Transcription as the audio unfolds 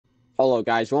Hello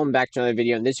guys, welcome back to another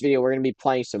video. In this video, we're going to be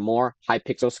playing some more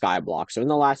Hypixel SkyBlock. So in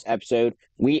the last episode,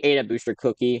 we ate a booster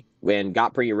cookie and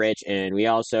got pretty rich, and we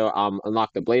also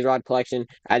unlocked the Blaze Rod collection.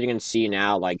 As you can see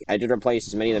now, I did replace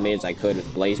as many of the minions I could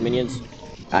with Blaze minions.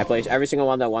 I placed every single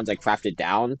one of the ones I crafted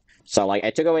down. So I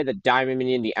took away the Diamond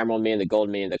minion, the Emerald minion, the Gold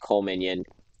minion, the Coal minion,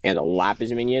 and the Lapis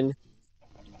minion.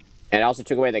 And I also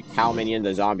took away the Cow minion,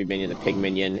 the Zombie minion, the Pig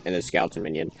minion, and the Skeleton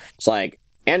minion.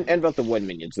 And both the wood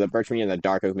minions, the birch minion and the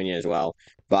dark oak minion as well.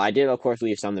 But I did, of course,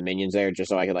 leave some of the minions there just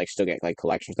so I could still get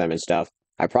collections of them and stuff.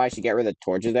 I probably should get rid of the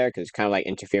torches there because it's kind of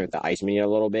interfering with the ice minion a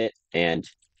little bit, and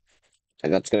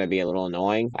that's gonna be a little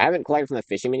annoying. I haven't collected from the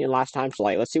fishing minion last time, so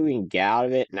let's see what we can get out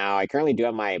of it. Now I currently do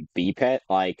have my bee pet,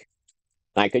 I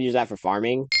could use that for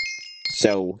farming.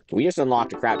 So we just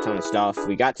unlocked a crap ton of stuff.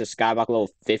 We got to SkyBlock level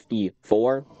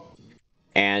 54,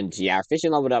 and yeah, our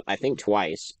fishing leveled up I think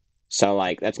twice. So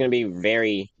that's gonna be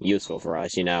very useful for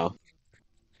us, you know.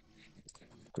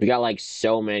 We got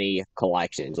so many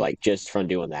collections, just from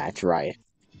doing that, right?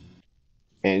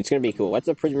 And it's gonna be cool. What's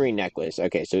the prismarine necklace?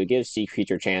 Okay, so it gives sea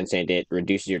creature chance and it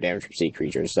reduces your damage from sea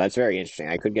creatures. So that's very interesting.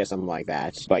 I could get something like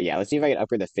that. But yeah, let's see if I can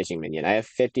upgrade the fishing minion. I have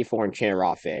 54 enchanted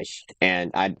raw fish,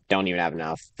 and I don't even have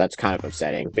enough. That's kind of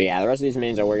upsetting. But yeah, the rest of these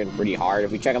minions are working pretty hard.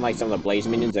 If we check on some of the blaze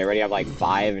minions, they already have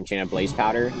 5 enchanted blaze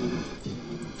powder.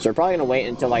 So we're probably gonna wait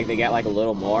until they get a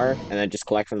little more, and then just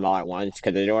collect from them all at once,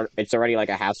 because it's already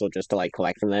a hassle just to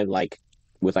collect from them,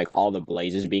 with all the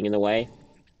blazes being in the way.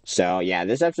 So yeah,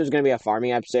 this episode is gonna be a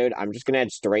farming episode. I'm just gonna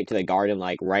head straight to the garden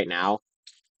right now,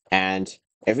 and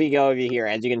if we go over here,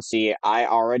 as you can see, I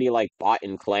already bought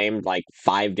and claimed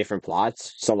 5 different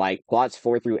plots. So plots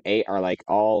 4 through 8 are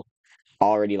all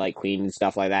already cleaned and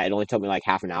stuff like that. It only took me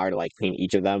half an hour to clean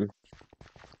each of them,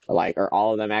 or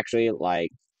all of them actually,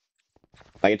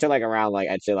 it took around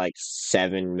I'd say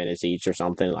 7 minutes each or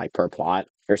something per plot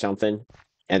or something,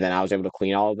 and then I was able to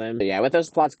clean all of them. But yeah, with those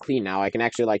plots clean now, I can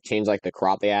actually change the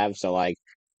crop they have. So as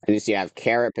you see, I have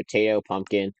carrot, potato,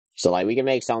 pumpkin. So we can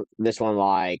make this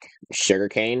one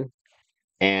sugarcane.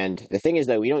 And the thing is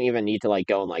that we don't even need to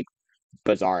go and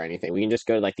bazaar or anything. We can just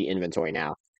go to the inventory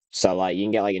now. So you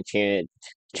can get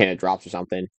enchanted drops or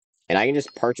something, and I can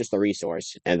just purchase the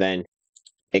resource, and then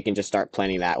it can just start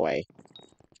planting that way.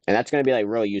 And that's going to be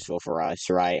really useful for us,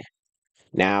 right?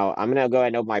 Now, I'm going to go ahead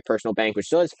and open my personal bank, which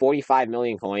still has 45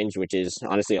 million coins, which is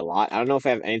honestly a lot. I don't know if I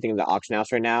have anything in the auction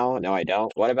house right now. No, I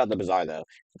don't. What about the bazaar, though?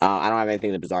 I don't have anything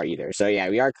in the bazaar either. So yeah,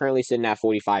 we are currently sitting at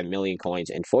 45 million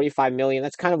coins. And 45 million,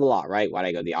 that's kind of a lot, right? Why'd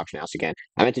I go to the auction house again?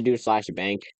 I meant to do /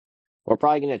 bank. We're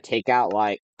probably going to take out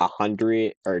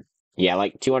 100 or, yeah,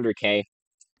 200k.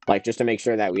 Just to make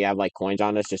sure that we have coins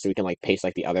on us, just so we can paste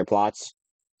the other plots.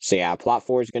 So yeah, plot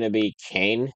 4 is going to be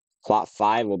cane. Plot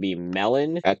 5 will be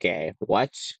melon. Okay, what?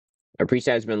 A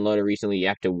preset has been loaded recently. You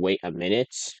have to wait a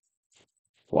minute.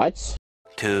 What?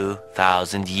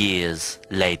 2,000 years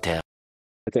later.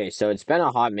 Okay, so it's been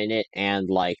a hot minute, and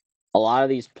a lot of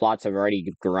these plots have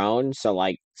already grown. So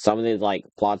some of these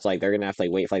plots they're gonna have to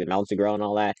wait for the melons to grow and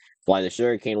all that. But the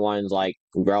sugarcane one's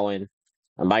growing.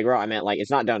 And by grow, I meant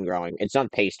it's not done growing. It's done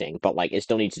pasting, but it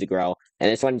still needs to grow.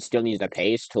 And this one still needs to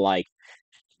paste to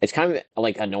it's kind of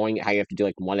annoying how you have to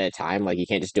do one at a time. You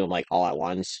can't just do them all at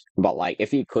once. But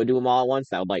if you could do them all at once,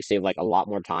 that would save a lot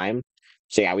more time.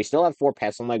 So yeah, we still have 4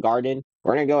 pests on the garden.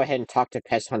 We're gonna go ahead and talk to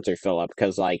Pest Hunter Philip,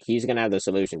 because he's gonna have the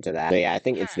solution to that. So yeah, I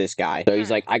think it's this guy. So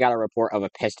he's I got a report of a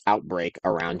pest outbreak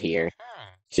around here.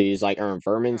 So he's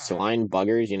vermin, swine,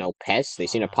 buggers, pests. They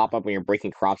seem to pop up when you're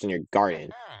breaking crops in your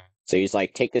garden. So he's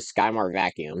take this SkyMart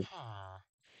vacuum.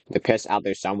 The pest out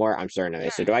there somewhere, I'm certain of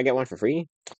it. So do I get one for free?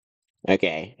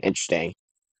 Okay, interesting.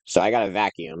 So I got a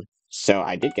vacuum. So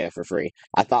I did get it for free.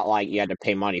 I thought you had to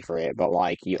pay money for it, but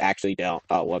you actually don't.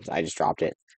 Oh, whoops, I just dropped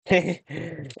it.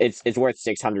 It's worth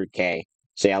 600k.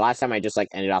 So yeah, last time I just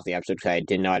ended off the episode because I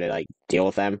didn't know how to deal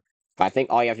with them. But I think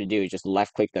all you have to do is just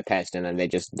left click the pest and then they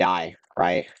just die,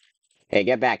 right? Hey,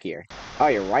 get back here. Oh,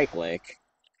 you're right click.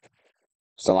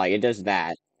 So it does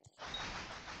that.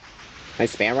 Can I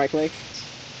spam right click?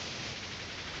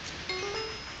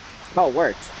 Oh, it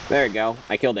worked. There we go.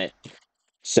 I killed it.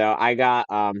 So I got,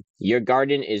 your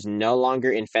garden is no longer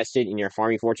infested and your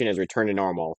farming fortune has returned to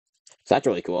normal. So that's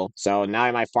really cool. So now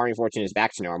my farming fortune is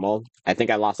back to normal. I think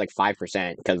I lost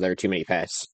 5% because there were too many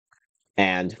pests.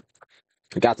 And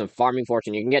got some farming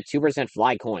fortune. You can get 2%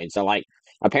 fly coins. So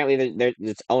apparently there's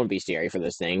its own bestiary for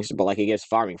those things, but it gives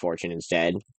farming fortune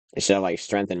instead of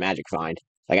strength and magic find.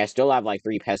 I still have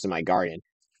 3 pests in my garden,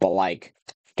 but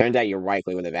turns out you're right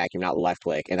click with a vacuum, not left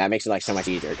click, and that makes it so much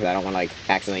easier because I don't want to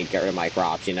accidentally get rid of my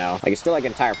crops, you know? It's still an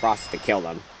entire process to kill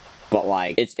them, but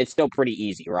it's still pretty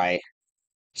easy, right?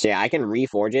 So yeah, I can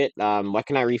reforge it. What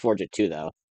can I reforge it to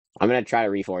though? I'm gonna try to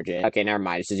reforge it. Okay, never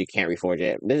mind. It says you can't reforge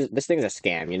it. This thing's a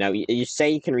scam. You know, you say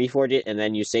you can reforge it, and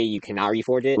then you say you cannot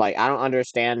reforge it. Like I don't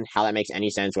understand how that makes any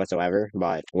sense whatsoever.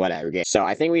 But whatever. Okay. So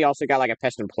I think we also got like a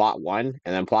pest in plot 1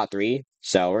 and then plot 3.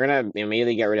 So we're gonna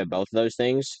immediately get rid of both of those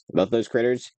things, both those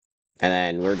critters, and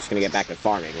then we're just gonna get back to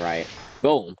farming, right?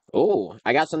 Boom. Oh,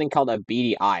 I got something called a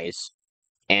beady eyes.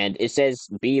 And it says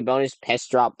B bonus pest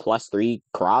drop +3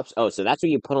 crops. Oh, so that's what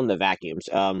you put on the vacuums.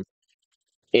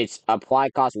 It's apply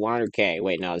cost 100k.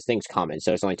 Wait, no, this thing's common,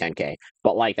 so it's only 10k.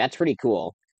 But like that's pretty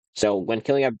cool. So when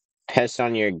killing a pest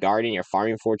on your garden, your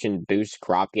farming fortune boosts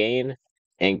crop gain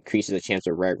and increases the chance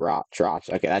of rare drops.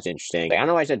 Okay, that's interesting. Like, I don't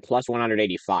know why I said plus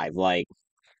 185. Like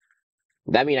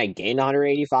that mean I gained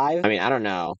 185? I mean, I don't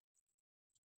know.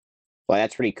 Well,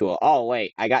 that's pretty cool. Oh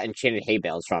wait, I got enchanted hay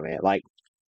bales from it. Like,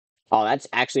 oh, that's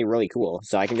actually really cool.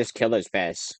 So I can just kill those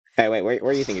pests. Hey, wait, where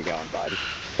do you think you're going, bud?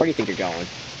 Where do you think you're going?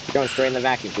 You're going straight in the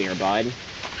vacuum cleaner, bud.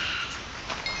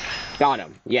 Got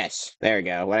him. Yes. There we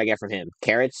go. What did I get from him?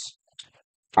 Carrots?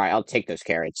 Alright, I'll take those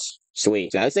carrots.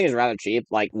 Sweet. So this thing is rather cheap.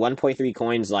 Like, 1.3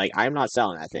 coins, like, I'm not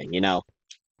selling that thing, you know?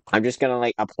 I'm just gonna,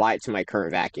 like, apply it to my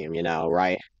current vacuum, you know,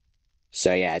 right?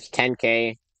 So yeah, it's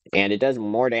 10k, and it does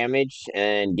more damage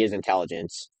and gives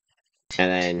intelligence. And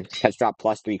then pets drop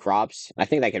 +3 crops. I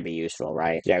think that could be useful,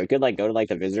 right? Yeah, we could like go to like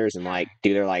the visitors and like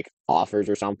do their like offers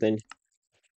or something.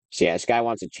 So yeah, this guy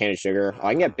wants enchanted sugar. Oh,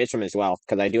 I can get bits from him as well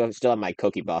because still have my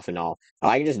cookie buff and all. Oh,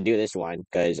 I can just do this one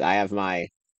because I have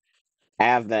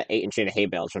the 8 enchanted hay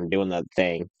bales from doing the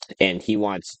thing, and he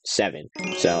wants 7.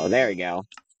 So there we go.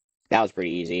 That was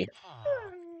pretty easy.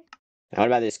 Now, what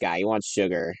about this guy? He wants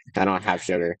sugar. I don't have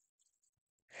sugar.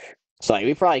 So like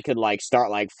we probably could like start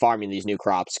like farming these new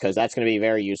crops because that's gonna be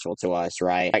very useful to us,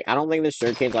 right? Like I don't think this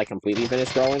sugarcane's like completely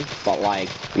finished growing, but like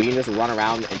we can just run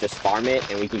around and just farm it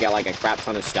and we can get like a crap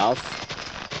ton of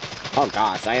stuff. Oh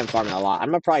gosh, I am farming a lot. I'm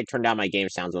gonna probably turn down my game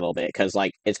sounds a little bit because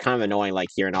like it's kind of annoying like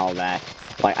hearing all of that.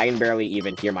 Like I can barely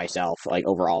even hear myself like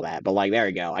over all that. But like there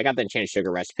we go. I got the enchanted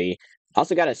sugar recipe. I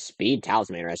also got a speed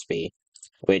talisman recipe,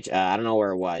 which I don't know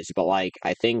where it was, but like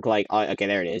I think like okay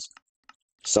there it is.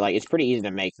 So like it's pretty easy to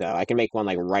make though. I can make one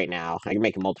like right now. I can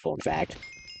make multiple in fact.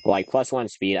 Like +1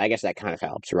 speed, I guess that kind of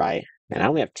helps, right? And I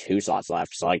only have 2 slots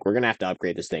left, so like we're gonna have to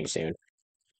upgrade this thing soon.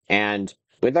 And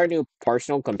with our new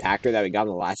personal compactor that we got in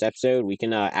the last episode, we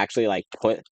can actually like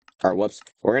or whoops,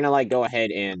 we're gonna like go ahead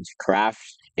and craft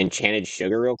enchanted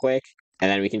sugar real quick,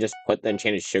 and then we can just put the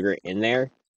enchanted sugar in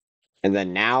there, and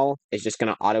then now it's just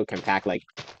gonna auto compact like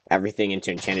everything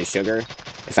into enchanted sugar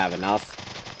if I have enough.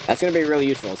 That's gonna be really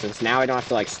useful since now I don't have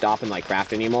to like stop and like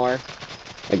craft anymore.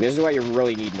 Like this is what you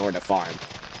really need in order to farm.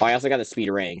 Oh, I also got the speed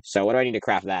ring. So what do I need to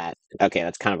craft that? Okay,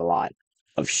 that's kind of a lot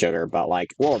of sugar, but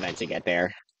like we'll eventually get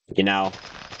there. You know.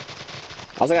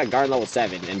 I also got garden level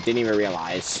 7 and didn't even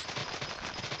realize.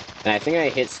 And I think I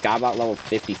hit SkyBlock level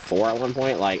 54 at one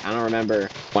point. Like I don't remember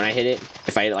when I hit it,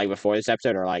 if I hit it like before this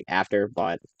episode or like after,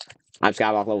 but I'm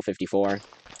SkyBlock level 54.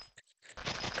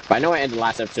 But I know I ended the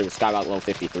last episode with SkyBlock level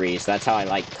 53, so that's how I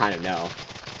like kind of know.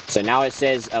 So now it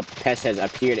says a pest has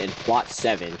appeared in plot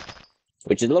 7,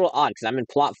 which is a little odd because I'm in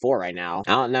plot 4 right now.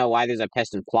 I don't know why there's a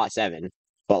pest in plot 7,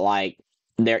 but like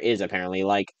there is apparently.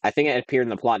 Like I think it appeared in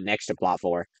the plot next to plot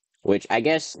 4, which I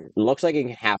guess looks like it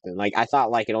can happen. Like I thought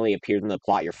like it only appeared in the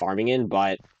plot you're farming in,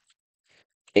 but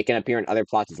it can appear in other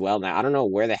plots as well. Now I don't know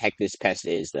where the heck this pest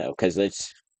is though, because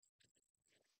it's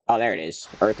oh there it is,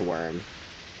 earthworm.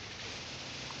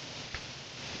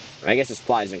 I guess this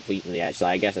plot isn't complete yet, so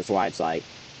I guess that's why it's like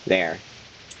there.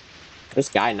 This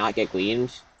guy not get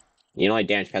gleaned. You can only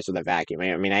damage pests with a vacuum.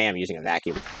 I mean, I am using a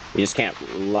vacuum. You just can't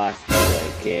left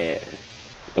click it.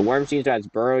 The worm seems to have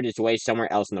burrowed its way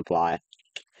somewhere else in the plot.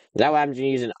 Is that what happens when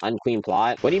you use an unclean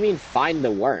plot? What do you mean find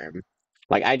the worm?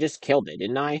 Like, I just killed it,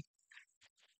 didn't I?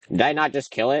 Did I not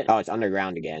just kill it? Oh, it's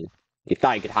underground again. You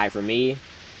thought you could hide from me?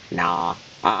 Nah.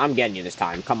 I'm getting you this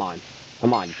time. Come on.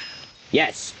 Come on.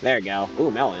 Yes! There we go.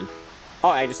 Ooh, melon. Oh,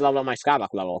 I just leveled up my SkyBlock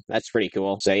level. That's pretty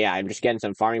cool. So yeah, I'm just getting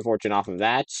some farming fortune off of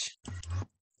that,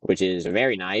 which is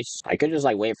very nice. I could just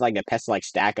like wait for like the pests to like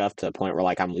stack up to the point where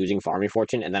like I'm losing farming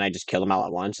fortune and then I just kill them all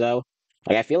at once though.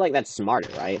 Like I feel like that's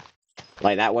smarter, right?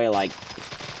 Like that way like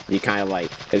you kind of like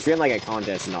if you're in like a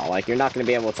contest and all, like you're not gonna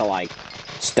be able to like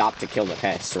stop to kill the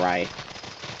pests, right?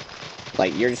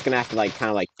 Like you're just gonna have to like kind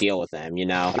of like deal with them, you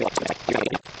know?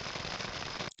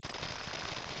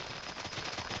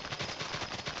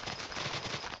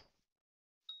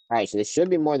 Alright, so this should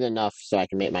be more than enough so I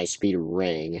can make my speed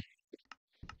ring.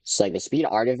 So like the speed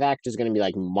artifact is gonna be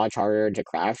like much harder to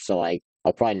craft, so like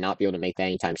I'll probably not be able to make that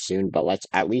anytime soon, but let's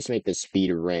at least make the speed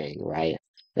ring, right?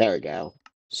 There we go.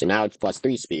 So now it's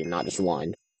 +3 speed, not just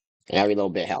 1. And every little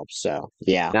bit helps, so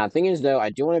yeah. Now the thing is though, I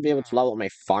do want to be able to level up my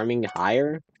farming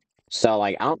higher. So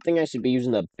like I don't think I should be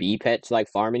using the bee pet to like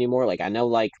farm anymore. Like I know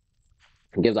like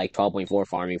it gives like 12.4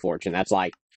 farming fortune. That's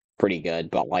like pretty good,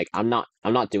 but like I'm not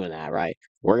doing that, right?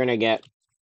 We're gonna get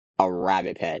a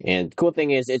rabbit pet. And cool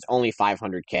thing is it's only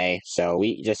 500k, so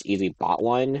we just easily bought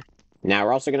one. Now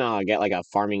we're also gonna get like a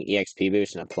farming EXP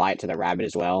boost and apply it to the rabbit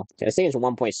as well. This thing is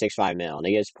 1.65 mil, and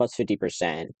it gives plus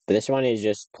 50%, but this one is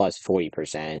just plus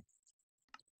 40%,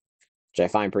 which I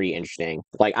find pretty interesting.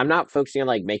 Like, I'm not focusing on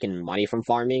like making money from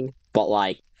farming, but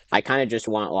like I kind of just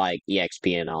want like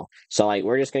EXP and all. So like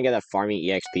we're just gonna get a farming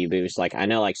EXP boost. Like I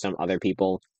know like some other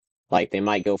people, like they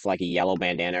might go for like a yellow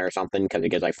bandana or something because it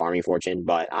gives like farming fortune,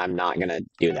 but I'm not gonna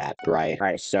do that, right? All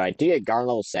right, so I did get garden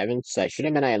level 7, so that should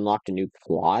have meant I unlocked a new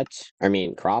plot. I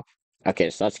mean crop. Okay,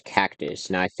 so that's cactus.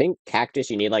 Now I think cactus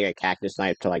you need like a cactus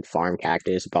knife to like farm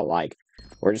cactus, but like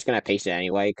we're just gonna paste it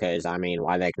anyway, because I mean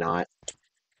why the heck not?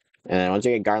 And then once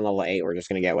we get garden level 8, we're just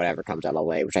gonna get whatever comes out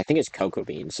level 8, which I think is cocoa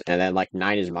beans. And then like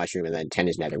 9 is mushroom, and then 10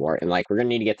 is netherwort. And like we're gonna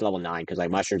need to get to level 9 because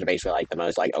like mushrooms are basically like the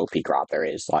most like OP crop there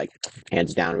is. Like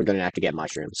hands down, we're gonna have to get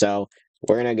mushrooms. So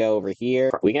we're gonna go over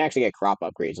here. We can actually get crop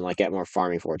upgrades and like get more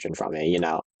farming fortune from it, you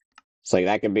know. So like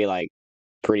that could be like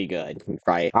pretty good,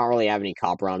 right? I don't really have any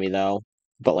copper on me though.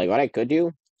 But like what I could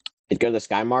do is go to the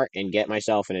Sky Mart and get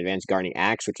myself an advanced gardening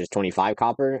axe, which is 25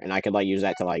 copper, and I could like use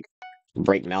that to like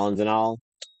break melons and all.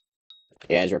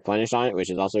 It has replenished on it,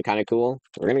 which is also kind of cool.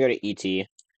 We're gonna go to ET,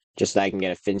 just so I can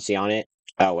get a Fincy on it.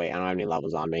 Oh wait, I don't have any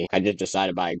levels on me. I just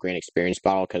decided to buy a green experience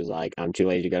bottle because like I'm too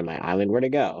lazy to go to my island. Where to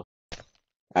go?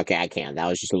 Okay, I can. That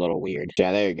was just a little weird.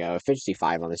 Yeah, there you go. Efficiency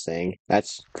 5 on this thing.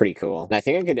 That's pretty cool. And I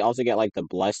think I could also get like the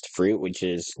blessed fruit, which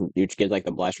gives like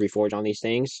the blessed reforge on these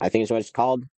things. I think is what it's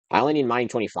called. I only need mining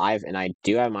 25, and I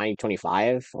do have mining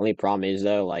 25. Only problem is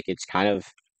though, like it's kind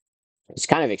of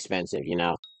expensive, you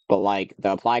know. But like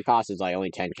the apply cost is like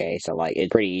only 10k, so like it's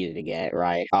pretty easy to get,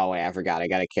 right? Oh wait, I forgot. I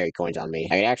gotta carry coins on me.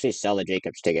 I could actually sell the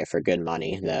Jacob's ticket for good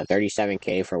money. The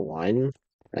 37k for one,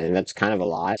 and that's kind of a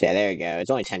lot. Yeah, there you go. It's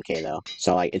only 10k though,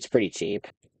 so like it's pretty cheap.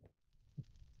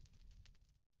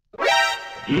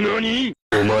 何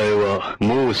お前は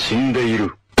もう死んでいる。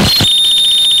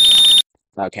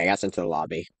Okay, I got sent to the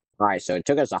lobby. All right, so it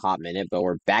took us a hot minute, but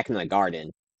we're back in the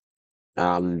garden.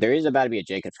 There is about to be a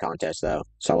Jacob's contest though,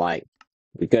 so like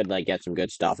we could like get some good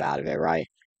stuff out of it, right?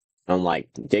 Like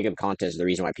Jacob contest is the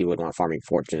reason why people would want farming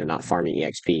fortune and not farming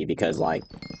EXP, because like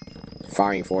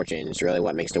farming fortune is really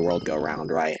what makes the world go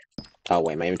round, right? Oh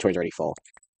wait, my inventory's already full.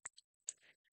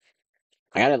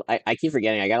 I keep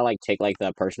forgetting, I gotta like take like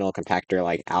the personal compactor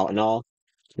like out and all.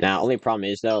 Now, only problem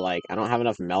is though, like I don't have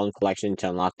enough melon collection to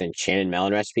unlock the enchanted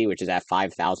melon recipe, which is at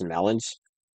 5,000 melons.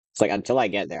 It's like until I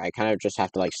get there, I kind of just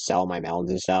have to like sell my melons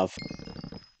and stuff.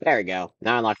 There we go.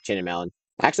 Now I unlock enchanted melon.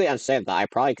 Actually, on second thought, I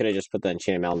probably could have just put the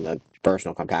enchanted melon in the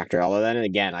personal compactor. Although then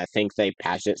again, I think they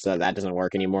patched it so that doesn't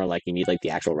work anymore. Like you need like the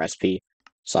actual recipe.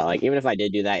 So like even if I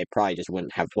did do that, it probably just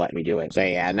wouldn't have let me do it. So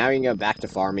yeah, now we can go back to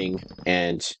farming,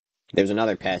 and there's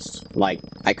another pest. Like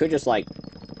I could just like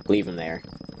leave them there,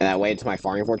 and that way until my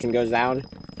farming fortune goes down,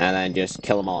 and then just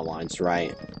kill them all at once,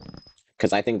 right?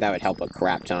 Because I think that would help a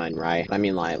crap ton, right? I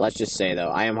mean, like, let's just say though,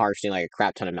 I am harvesting like a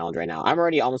crap ton of melons right now. I'm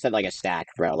already almost at like a stack,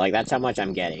 bro. Like that's how much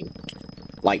I'm getting.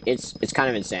 Like it's kind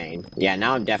of insane. Yeah,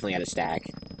 now I'm definitely at a stack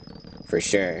for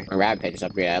sure. My rabbit pet just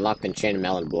upgraded. I locked enchanted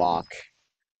melon block.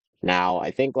 Now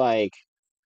I think like,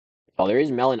 oh, there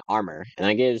is melon armor, and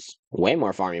that gives way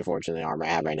more farming fortune than the armor I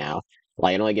have right now.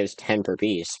 Like it only gives 10 per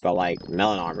piece, but like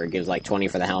melon armor gives like 20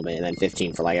 for the helmet and then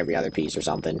 15 for like every other piece or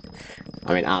something.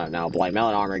 I mean, I don't know, but like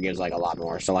melon armor gives like a lot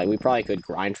more. So like we probably could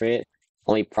grind for it.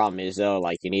 Only problem is though,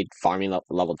 like you need farming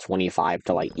level 25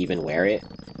 to like even wear it.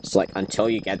 So like until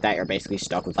you get that, you're basically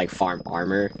stuck with like farm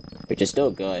armor, which is still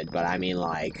good, but I mean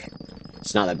like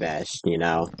it's not the best, you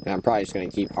know. And I'm probably just gonna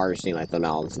keep harvesting like the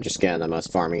melons and just getting the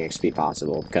most farming XP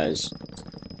possible because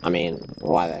I mean,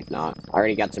 why the heck not? I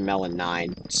already got to melon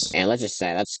 9, and let's just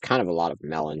say that's kind of a lot of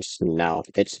melons. No,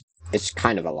 it's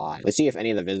kind of a lot. Let's see if any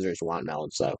of the visitors want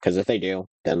melons though, because if they do,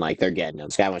 then like they're getting them.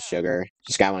 This guy wants sugar.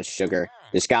 This guy wants sugar.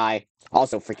 This guy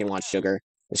also freaking wants sugar.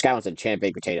 This guy wants a enchanted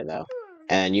baked potato though,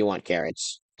 and you want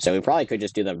carrots. So we probably could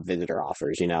just do the visitor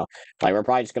offers, you know? Like we're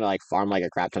probably just gonna like farm like a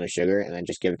crap ton of sugar and then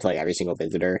just give it to like every single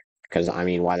visitor. Because I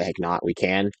mean, why the heck not? We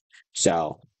can.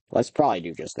 So let's probably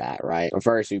do just that, right? But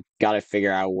first, we've got to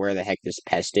figure out where the heck this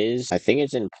pest is. I think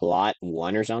it's in plot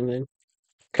 1 or something.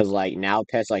 Because, like, now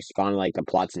pests, like, spawn, like, the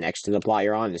plots next to the plot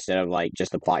you're on instead of, like,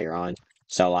 just the plot you're on.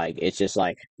 So, like, it's just,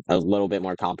 like, a little bit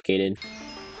more complicated.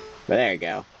 But there you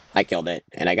go. I killed it.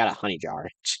 And I got a honey jar.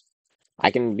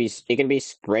 It can be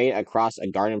sprayed across a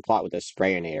garden plot with a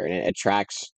sprayinator, and it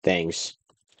attracts things.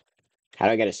 How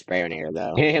do I get a sprayinator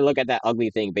though? Look at that ugly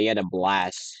thing, but he had a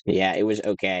blast. Yeah, it was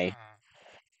okay.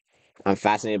 I'm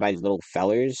fascinated by these little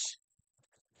fellers,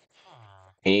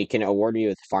 and he can award you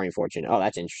with farming fortune. Oh,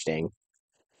 that's interesting.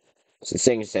 So this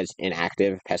thing says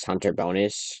inactive pest hunter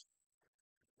bonus.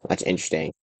 That's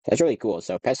interesting. That's really cool.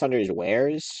 So pest hunter's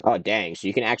wares. Oh dang! So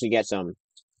you can actually get some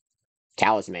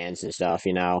talismans and stuff,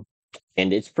 and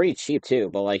it's pretty cheap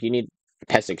too. But like you need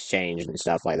pest exchange and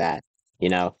stuff like that,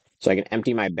 So I can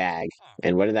empty my bag.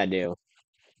 And what did that do?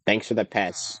 Thanks for the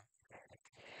pets.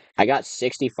 I got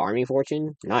 60 farming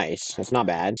fortune. Nice. That's not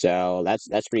bad. So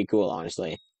that's pretty cool,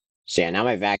 honestly. So yeah, now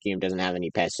my vacuum doesn't have any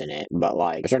pests in it, but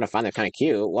like I'm starting to find that kind of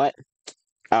cute. What?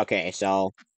 Okay,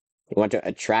 so you want to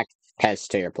attract pests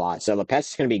to your plot. So the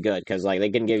pests is gonna be good because like they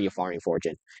can give you farming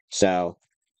fortune. So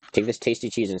take this tasty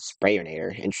cheese and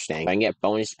sprayinator. Interesting. I can get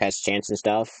bonus pest chance and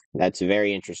stuff. That's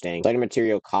very interesting. Cycle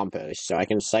material compost. So I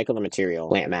can cycle the material.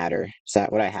 Plant matter. Is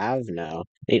that what I have? No.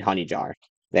 I need honey jar.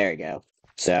 There we go.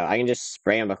 So I can just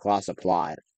spray him across a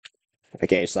plot.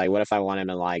 Okay, so like what if I want him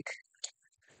in like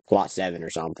plot 7 or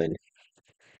something?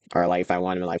 Or like if I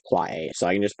want him in like plot 8. So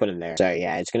I can just put him there. So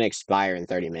yeah, it's gonna expire in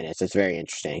 30 minutes. That's very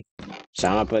interesting. So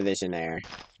I'm gonna put this in there.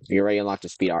 You already unlocked the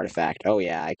speed artifact. Oh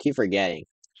yeah, I keep forgetting.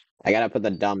 I gotta put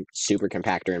the dumb super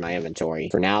compactor in my inventory.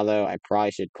 For now, though, I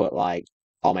probably should put, like,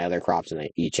 all my other crops in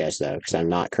the e-chest, though, because I'm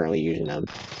not currently using them.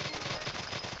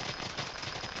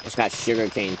 It's got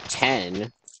sugarcane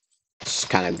 10. It's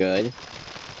kind of good.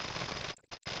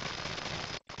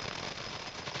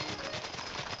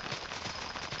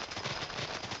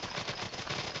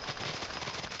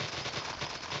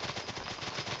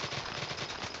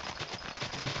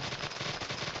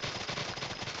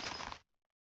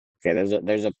 Okay,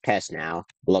 there's a pest now,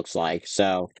 looks like.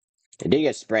 So, it did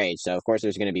get sprayed, so of course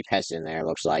there's going to be pests in there,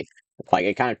 looks like. Like,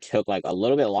 it kind of took, like, a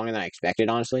little bit longer than I expected,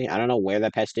 honestly. I don't know where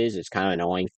the pest is. It's kind of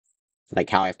annoying.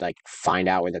 Like, how I have to, like, find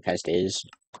out where the pest is.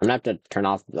 I'm gonna have to turn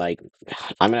off, like,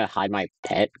 I'm gonna hide my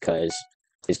pet, because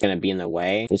it's gonna be in the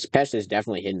way. This pest is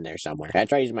definitely hidden there somewhere. I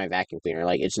try using my vacuum cleaner,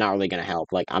 like, it's not really gonna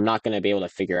help. Like, I'm not gonna be able to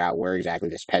figure out where exactly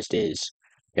this pest is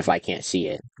if I can't see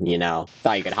it,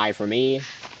 Thought you could hide from me.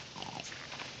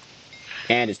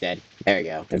 And it's dead. There you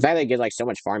go. In fact, it gives, like, so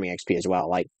much farming XP as well.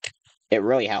 Like, it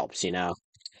really helps, You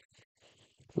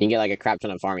can get, like, a crap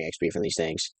ton of farming XP from these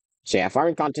things. So yeah,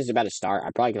 farming contest is about to start. I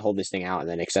probably could hold this thing out and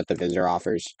then accept the visitor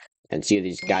offers and see what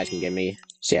these guys can give me.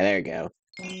 So yeah, there you go.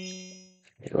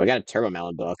 We got a turbo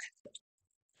melon book.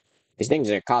 These things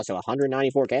are cost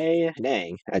 194k?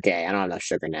 Dang. Okay, I don't have enough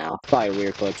sugar now. Probably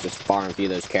weird clicks just farm a few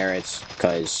of those carrots,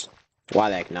 because why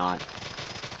the heck not?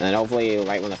 And then hopefully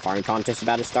right when the farming contest is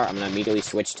about to start, I'm gonna immediately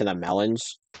switch to the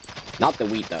melons. Not the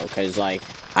wheat though, because like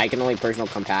I can only personal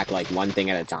compact like one thing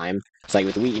at a time. So like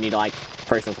with wheat, you need to like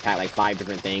personal compact like 5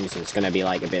 different things, and it's gonna be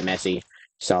like a bit messy.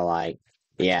 So like,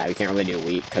 yeah, we can't really do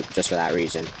wheat just for that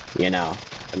reason. The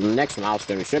next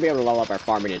milestone, we should be able to level up our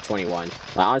farming to 21.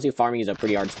 Like honestly, farming is a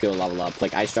pretty hard skill to level up.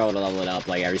 Like I struggle to level it up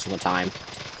like every single time.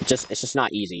 It's just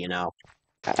not easy,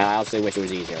 I also wish it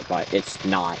was easier, but it's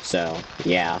not, so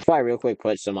yeah. Probably real quick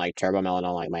put some like turbo melon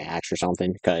on like my axe or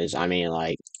something, because I mean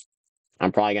like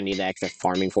I'm probably gonna need the extra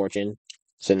farming fortune.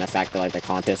 So in the fact that like the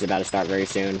contest is about to start very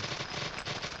soon.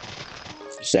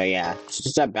 So yeah, it's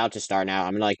just about to start now.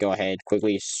 I'm gonna like go ahead,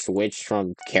 quickly switch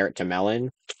from carrot to melon.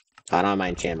 I don't have my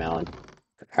enchant melon.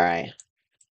 Alright.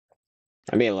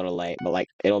 I'll be a little late, but like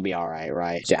it'll be alright,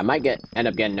 right? So yeah, I might end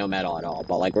up getting no medal at all,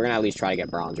 but like we're gonna at least try to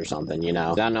get bronze or something, I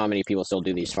don't know how many people still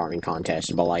do these farming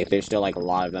contests, but like there's still like a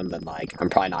lot of them that like I'm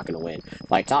probably not gonna win.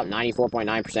 Like top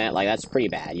 94.9%, like that's pretty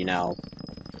bad,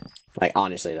 Like,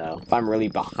 honestly, though, if I'm really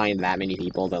behind that many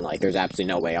people, then, like, there's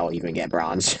absolutely no way I'll even get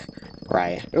bronze.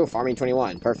 Right. Ooh, farming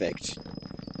 21. Perfect.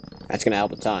 That's gonna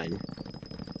help a ton.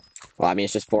 Well, I mean,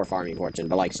 it's just 4 farming fortune,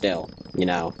 but, like, still,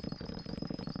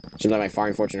 Seems like my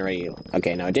farming fortune already...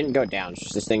 Okay, no, it didn't go down. It's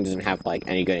just this thing doesn't have, like,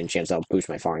 any good chance that'll boost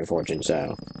my farming fortune,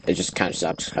 so... It just kind of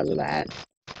sucks because of that.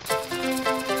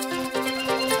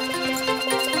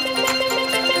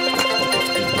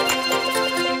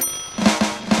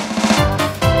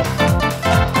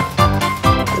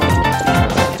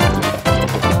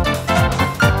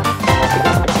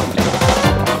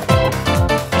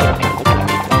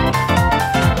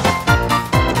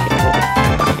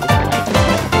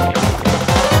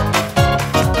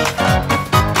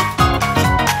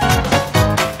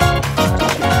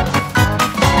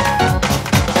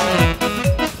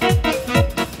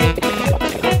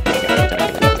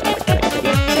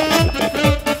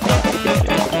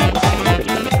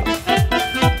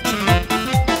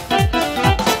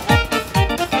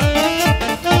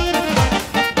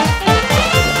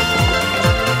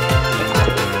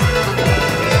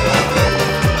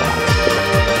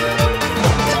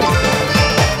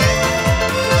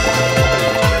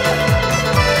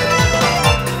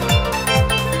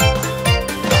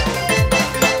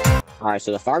 Alright,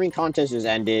 so the farming contest has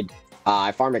ended.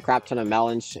 I farmed a crap ton of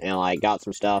melons and like got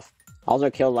some stuff.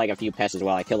 Also killed like a few pests as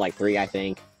well. I killed like 3, I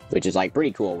think, which is like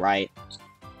pretty cool, right?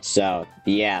 So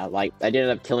yeah, like I did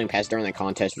end up killing pests during the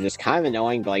contest, which is kind of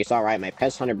annoying, but like it's alright. My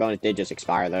pest hunter bonus did just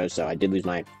expire though, so I did lose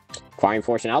my farming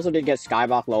fortune. I also did get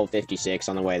SkyBlock level 56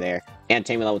 on the way there, and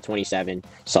Taming level 27.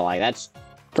 So like that's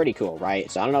pretty cool, right?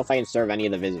 So I don't know if I can serve any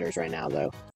of the visitors right now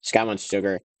though. This guy wants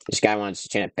sugar. This guy wants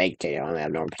a baked potato. I only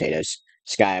have normal potatoes.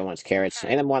 This guy wants carrots.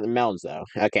 And then want the melons though.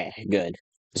 Okay, good.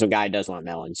 This guy does want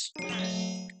melons.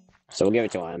 So we'll give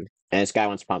it to him. And this guy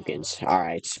wants pumpkins.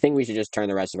 Alright, I think we should just turn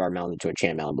the rest of our melon into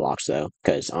enchant melon blocks, though.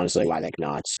 Because, honestly, why the heck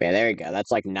not? Yeah, there we go.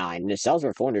 That's like 9. And it sells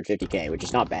for 450k, which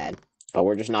is not bad. But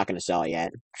we're just not going to sell it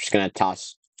yet. We're just going to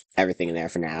toss everything in there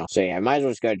for now. So yeah, I might as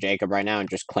well just go to Jacob right now and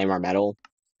just claim our medal.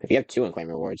 If you have 2 unclaimed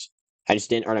rewards. I just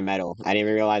didn't earn a medal. I didn't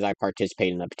even realize I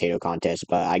participated in the potato contest,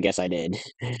 but I guess I did.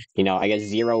 You know, I get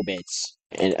 0 bits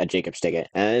in a Jacob's ticket.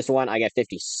 And this one, I get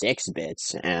 56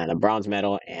 bits and a bronze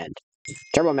medal and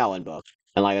Turbo Melon book.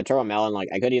 And like the Turbo Melon, like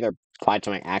I could either apply it to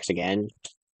my axe again,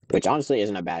 which honestly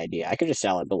isn't a bad idea. I could just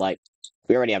sell it, but like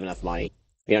we already have enough money.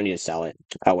 We don't need to sell it.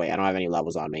 Oh wait, I don't have any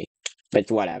levels on me. But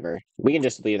it's whatever. We can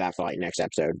just leave that for like next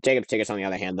episode. Jacob's tickets on the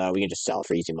other hand though, we can just sell it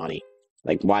for easy money.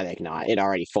 Like why the heck not? It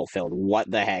already fulfilled. What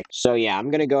the heck? So yeah,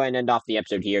 I'm gonna go ahead and end off the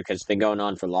episode here because it's been going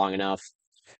on for long enough.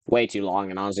 Way too long,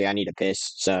 and honestly I need a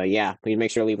piss. So yeah, please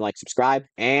make sure to leave a like, subscribe,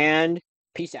 and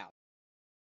peace out.